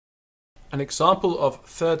An example of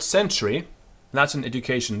 3rd century Latin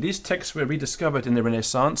education. These texts were rediscovered in the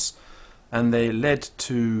Renaissance, and they led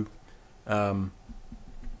to a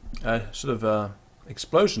sort of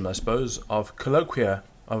explosion, I suppose, of colloquia,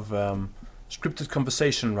 of scripted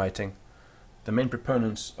conversation writing, the main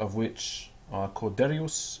proponents of which are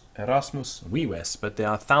Corderius, Erasmus, Vives, but there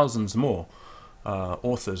are thousands more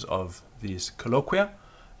authors of these colloquia,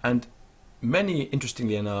 and many,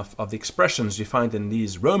 interestingly enough, of the expressions you find in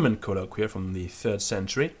these Roman colloquia from the 3rd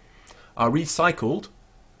century are recycled,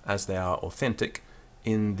 as they are authentic,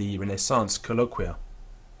 in the Renaissance colloquia.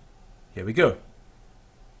 Here we go.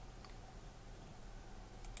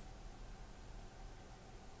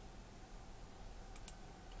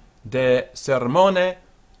 De sermone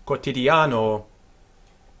quotidiano.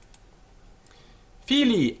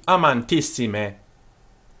 Fili amantissime,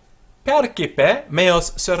 percipe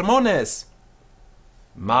meos sermones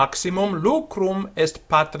maximum lucrum est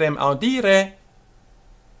patrem audire,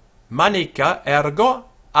 manica ergo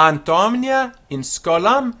ant omnia in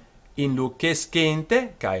scholam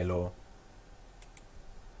inducescente caelo.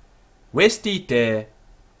 Vestite,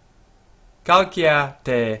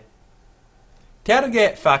 calciate,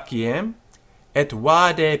 terge faciem, et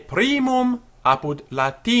vade primum apud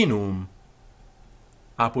Latinum,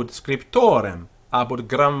 apud scriptorem, apud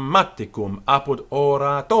grammaticum, apud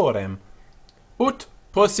oratorem, ut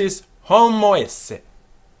possis homo esse,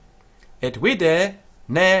 et vide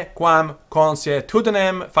ne quam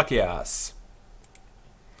consuetudinem facias.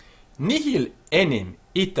 Nihil enim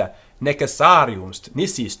ita necessarium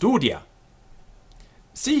nisi studia.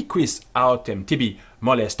 Si quis autem tibi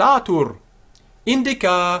molestatur,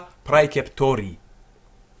 indica praeceptori.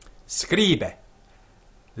 Scribe,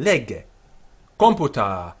 lege,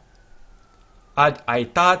 computa, ad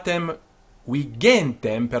aetatem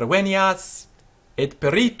vigentem pervenias, et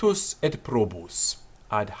peritus et probus,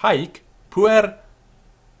 ad haec puer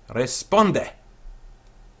responde.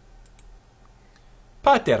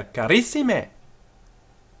 Pater carissime,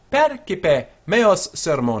 percipe meos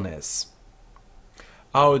sermones,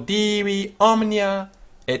 audivi omnia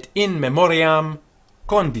et in memoriam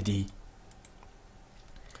condidi.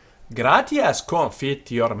 Gratias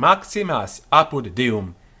confitior maximas apud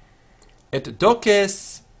Deum, et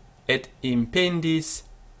doces, et impendis,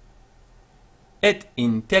 et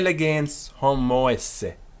intelligens homo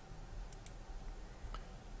esse.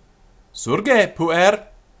 Surge puer,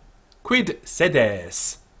 quid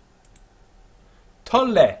sedes?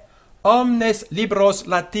 Tolle omnes libros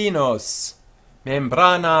latinos,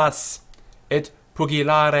 membranas, et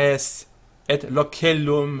pugilares, et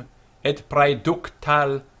locellum, et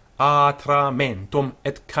praeductal atramentum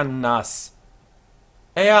et cannas.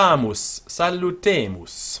 Eamus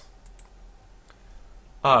salutemus.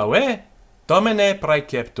 Ave, Domine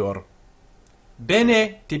praeceptor,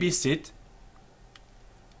 bene tibisit,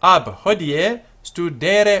 ab hodie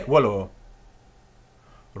studere volo.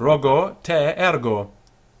 Rogo te ergo,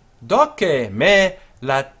 doce me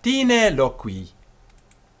Latine loqui.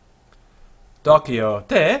 Docio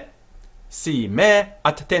te, si me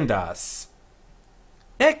attendas.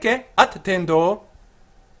 Ecce attendo.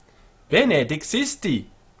 Bene dixisti,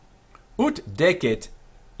 ut decet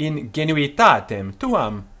in genuitatem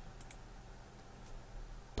tuam.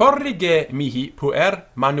 Porrige mihi puer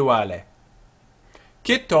manuale.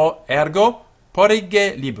 Cito ergo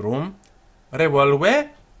porrige librum, revolve,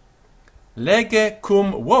 lege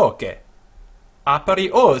cum voce, aperi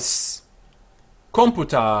os,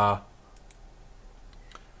 computa.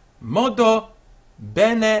 Modo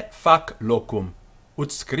bene fac locum,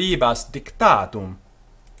 ut scribas dictatum.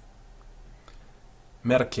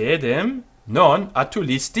 Mercedem non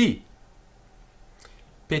atulisti.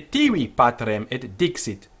 Petivi patrem et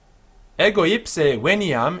dixit, ego ipse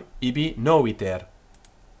veniam ibi noviter.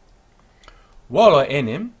 Volo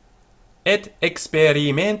enim, et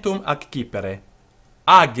experimentum accipere,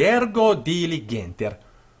 agergo diligenter,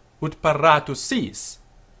 ut paratus sis.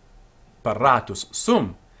 Paratus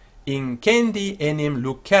sum, incendi enim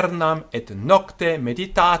lucernam et nocte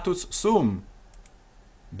meditatus sum.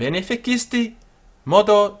 Bene fecisti,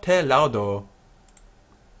 modo te laudo.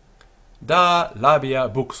 Da labia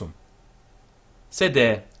buxum.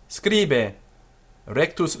 Sede, scribe,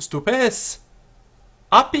 rectus stupes,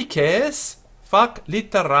 apices fac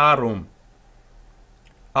literarum.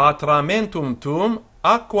 Atramentum tum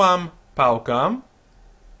aquam paucam,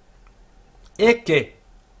 ecce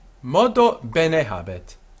modo bene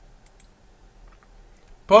habet.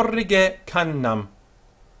 Porrige cannam,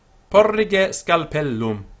 porrige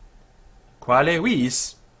scalpellum, quale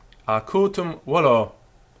vis acutum volo,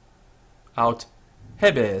 aut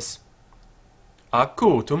hebes,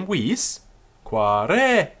 acutum vis,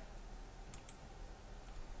 quare,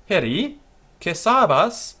 heri,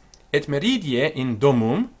 cessabas, et meridie in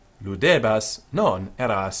domum ludebas non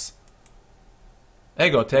eras.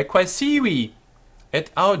 Ego te quae sivi,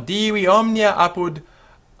 et audivi omnia apud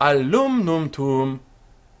alumnum tuum,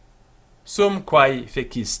 sum quae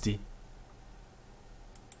fecisti.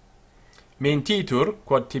 Mentitur,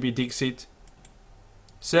 quod tibi dixit,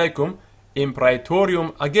 secum in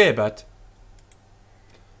praetorium agebat.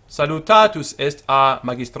 Salutatus est a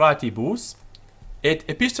magistratibus, et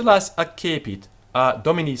epistolas accepit a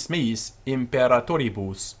dominis meis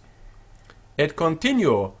imperatoribus, et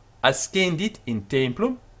continuo ascendit in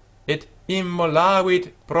templum, et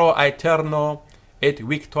immolavit pro aeterno, et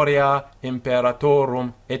victoria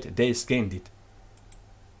imperatorum et descendit.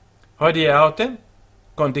 Hodie autem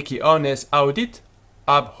condiciones audit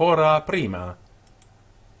ab hora prima.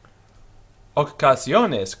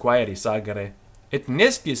 Occasiones quaeris agere, et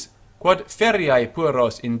nescis quod feriae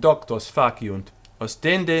puros indoctos faciunt,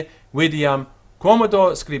 ostende vidiam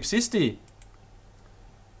commodo scripsisti.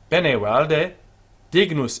 Bene valde,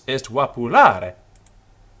 dignus est vapulare.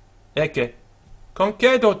 Ecce,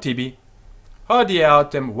 concedo tibi, hodie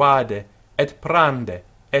autem vade, et prande,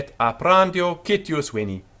 et a prandio citius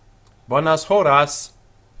veni. Bonas horas,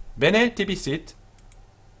 bene tibi sit.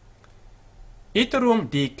 Iterum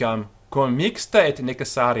dicam, cum mixta et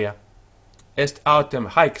necessaria, est autem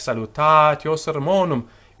haec salutatio sermonum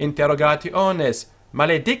interrogationes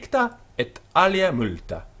maledicta et alia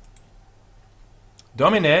multa.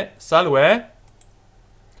 Domine, salve.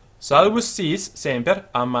 Salvus sis semper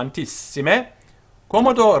amantissime,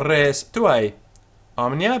 commodo res tuae,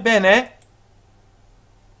 omnia bene?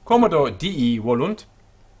 Commodo dii volunt?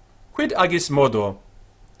 Quid agis modo?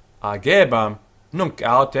 Agebam, nunc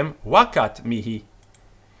autem vacat mihi.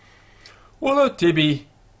 Volo tibi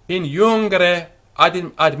in jungere ad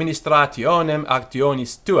administrationem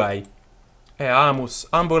actionis tuae, eamus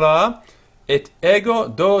ambula, et ego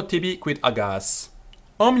do tibi quid agas.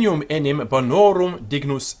 Omnium enim bonorum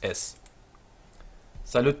dignus es.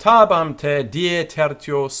 Salutabam te die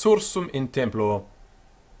tertio sursum in templo,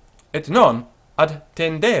 et non ad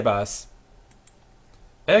tendebas.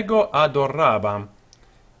 Ego adorabam,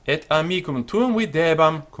 et amicum tuum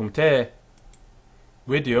videbam cum te.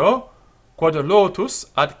 Video, quod lotus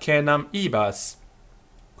ad cenam ibas,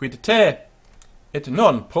 quid te, et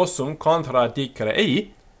non possum contradicere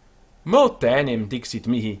ei, multa enim dixit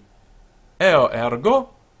mihi. Eo ergo,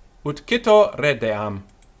 ut cito redeam.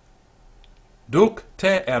 Duc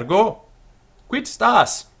te ergo, quid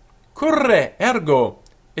stas? Curre ergo,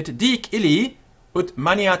 et dic illi, ut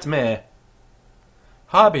maniat me.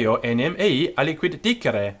 Habeo enim ei aliquid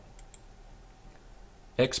dicere.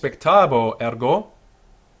 Expectabo ergo,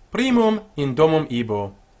 primum in domum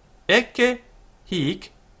ibo, ecce hic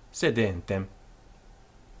sedentem.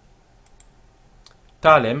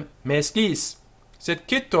 Talem mescis, sed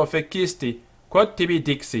cito fecisti, quod tibi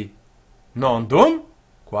dixi, non dum?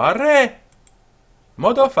 Quare?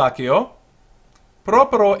 Modo facio?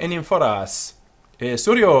 Propero enim foras, e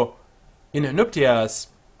surio in nuptias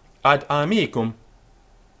ad amicum,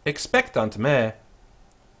 expectant me,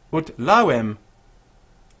 ut lavem.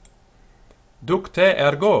 Duc te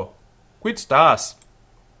ergo, quid stas?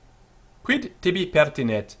 Quid tibi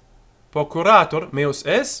pertinet? Procurator meus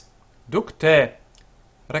es? Duc te.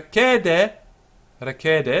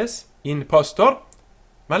 Recedes in postor?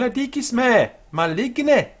 Maledicis me,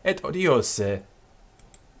 maligne et odiose.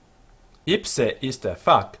 Ipse iste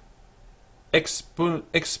fac.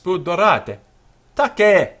 Expudorate.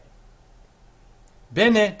 Tace.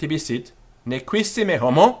 Bene tibi sit, nequissime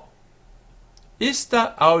homo?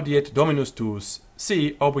 Ista audiet dominus tuus,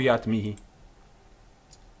 si obiat mihi.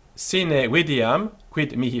 Sine vidiam,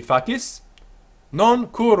 quid mihi facis, non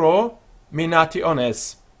curo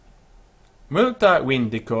minationes. Multa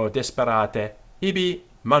vindico desperate, ibi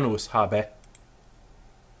manus habe.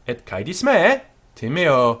 Et caedis me,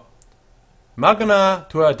 timeo, magna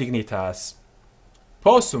tua dignitas.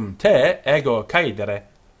 Possum te ego caedere,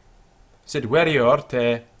 sed verior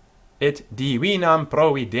te, et divinam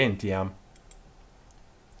providentiam.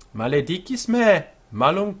 Maledicis me,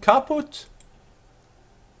 malum caput?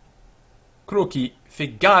 Cruci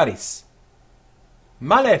figaris.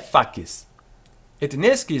 Male facis, et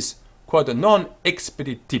nescis quod non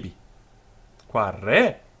expedit tibi.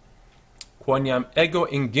 Quare? Quoniam ego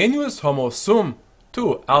ingenius homo sum,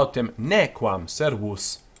 tu autem nequam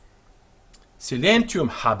servus. Silentium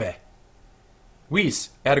habe. Vis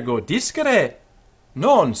ergo discere,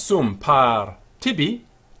 non sum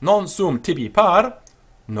tibi par,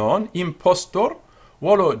 non impostor,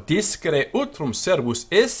 volo discere utrum servus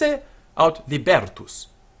esse aut libertus.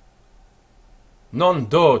 Non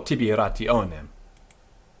do tibi rationem.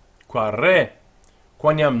 qua re,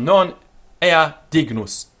 quoniam non ea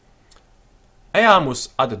dignus.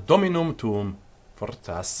 Eamus ad dominum tuum,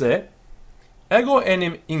 fortasse, ego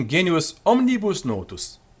enim ingenius omnibus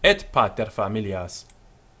notus, et pater familias.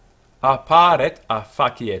 Apparet a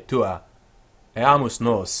facie tua, eamus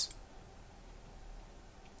nos.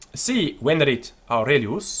 Si venerit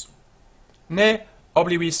Aurelius, ne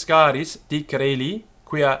obliviscaris dicreli,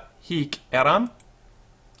 quia hic eram,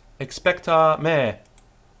 expecta me.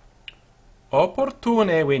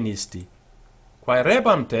 Opportune venisti, quae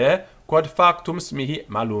rebam te, quod factum mihi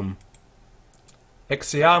malum.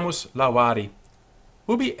 Exeamus lavari.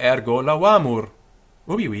 Ubi ergo lavamur?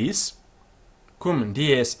 Ubi vis? Cum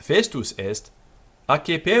dies festus est,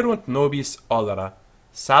 acceperunt nobis olera,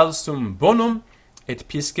 salsum bonum et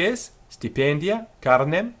pisces, stipendia,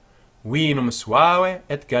 carnem, vinum suave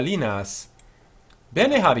et gallinas.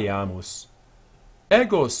 Bene habeamus.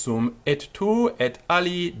 Ego sum et tu et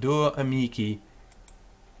ali duo amici.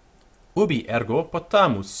 Ubi ergo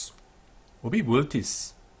potamus? Ubi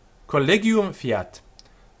vultis? Collegium fiat,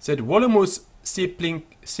 sed volumus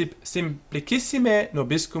simplicissime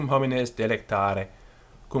nobiscum homines delectare,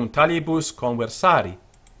 cum talibus conversari.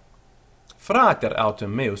 Frater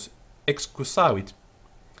autem meus excusavit.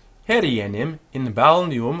 Herienem in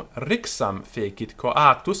balneum rixam fecit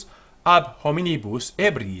coactus ab hominibus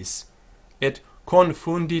ebriis, et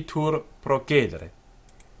confunditur procedere.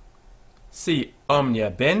 Si omnia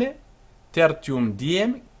bene, tertium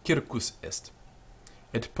diem circus est,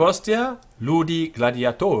 et postea ludi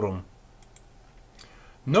gladiatorum.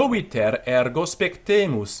 Noviter ergo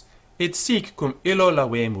spectemus, et sic cum illo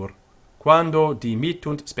lavemur, quando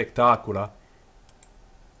dimittunt spectacula.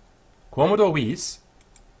 Quomodo vis?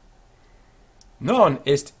 Non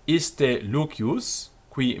est iste Lucius,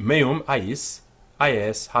 qui meum aes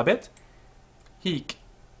habet? Hic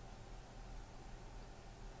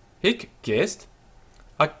gest,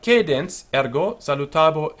 accedens ergo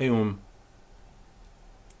salutabo eum.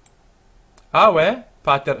 Ave,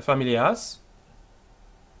 pater familias?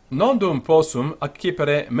 Non dum possum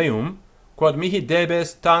accipere meum, quod mihi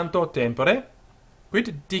debes tanto tempore?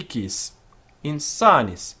 Quid dicis?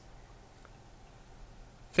 Insanis.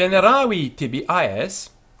 Veneravi tibi aes,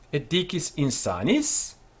 et dicis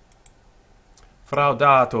insanis?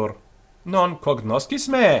 Fraudator, non cognoscis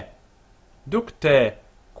me? Ducte,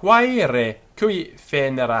 quaere cui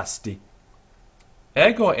venerasti?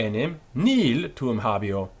 Ego enim nil tuum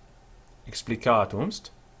habeo.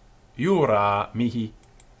 Explicatumst, jura mihi.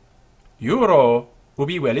 Juro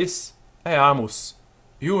ubi velis, eamus.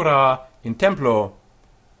 Jura in templo.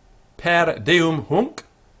 Per Deum hunc,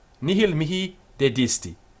 nihil mihi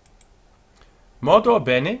dedisti. Modo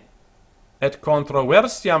bene, et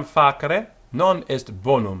controversiam facere non est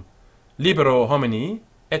bonum, libero homini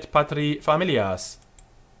et patri familias.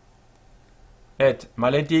 Et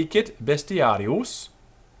maledicit bestiarius,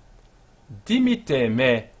 dimite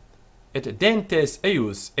me, et dentes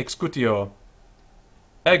eius excutio.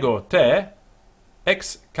 Ego te,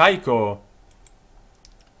 ex caico.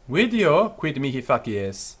 Video quid mihi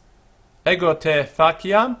facies. Ego te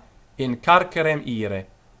faciam in carcerem ire,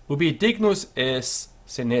 ubi dignus es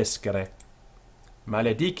senescere.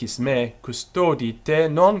 Maledicis me, custodi te,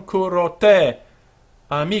 non curo te.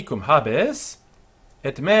 Amicum habes,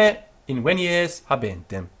 et me invenies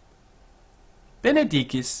habentem.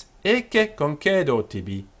 Benedicis, ecce concedo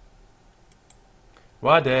tibi.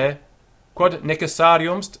 Vade, quod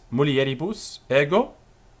necessariumst mulieribus ego,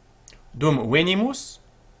 dum venimus,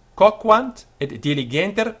 coquant et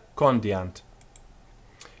diligenter condiant.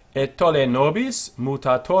 Et tolle nobis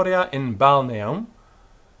mutatoria in balneum,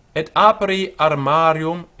 et apri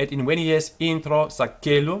armarium et invenies intro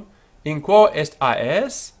saccellum, in quo est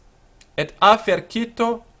aes, et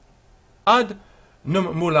affercito ad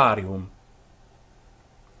numularium.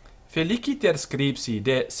 Feliciter scripsi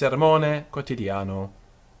de sermone quotidiano.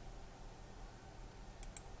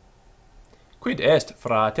 Quid est,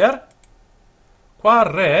 frater? Qua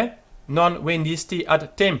re non venisti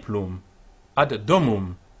ad templum, ad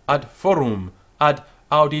domum, ad forum, ad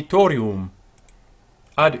auditorium,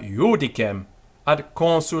 ad judicem, ad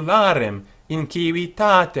consularem, in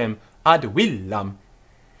civitatem, ad villam,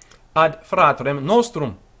 ad fratrem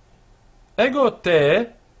nostrum. Ego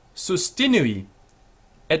te sustinui,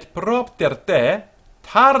 et propter te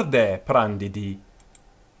tarde prandidi.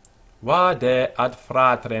 Vade ad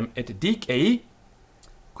fratrem et dicei,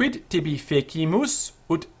 quid tibi fecimus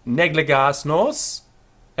ut negligas nos?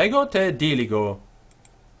 Ego te diligo.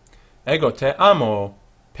 Ego te amo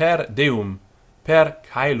per Deum, per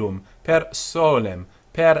caelum, per solem,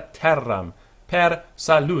 per terram, per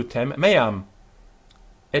salutem meam.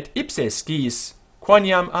 Et ipse scis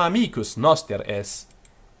quoniam amicus noster es.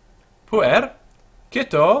 Puer,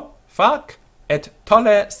 cito, fac, et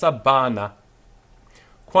tolle sabana.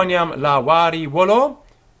 Quoniam lavari volo,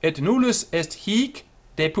 et nullus est hic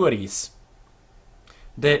de puris,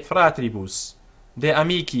 de fratribus, de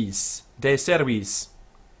amicis, de servis.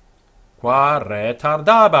 Qua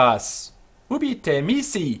retardabas, ubi te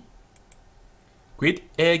misi? Quid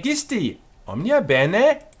egisti, omnia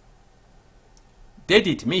bene?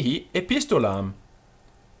 Dedit mihi epistolam.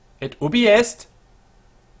 Et ubi est?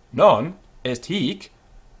 Non est hic.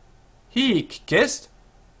 Hic est?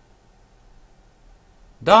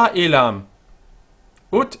 Da illam.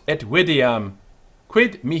 Ut et videam.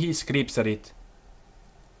 Quid mihi scripserit?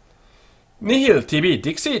 Nihil tibi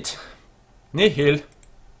dixit? Nihil.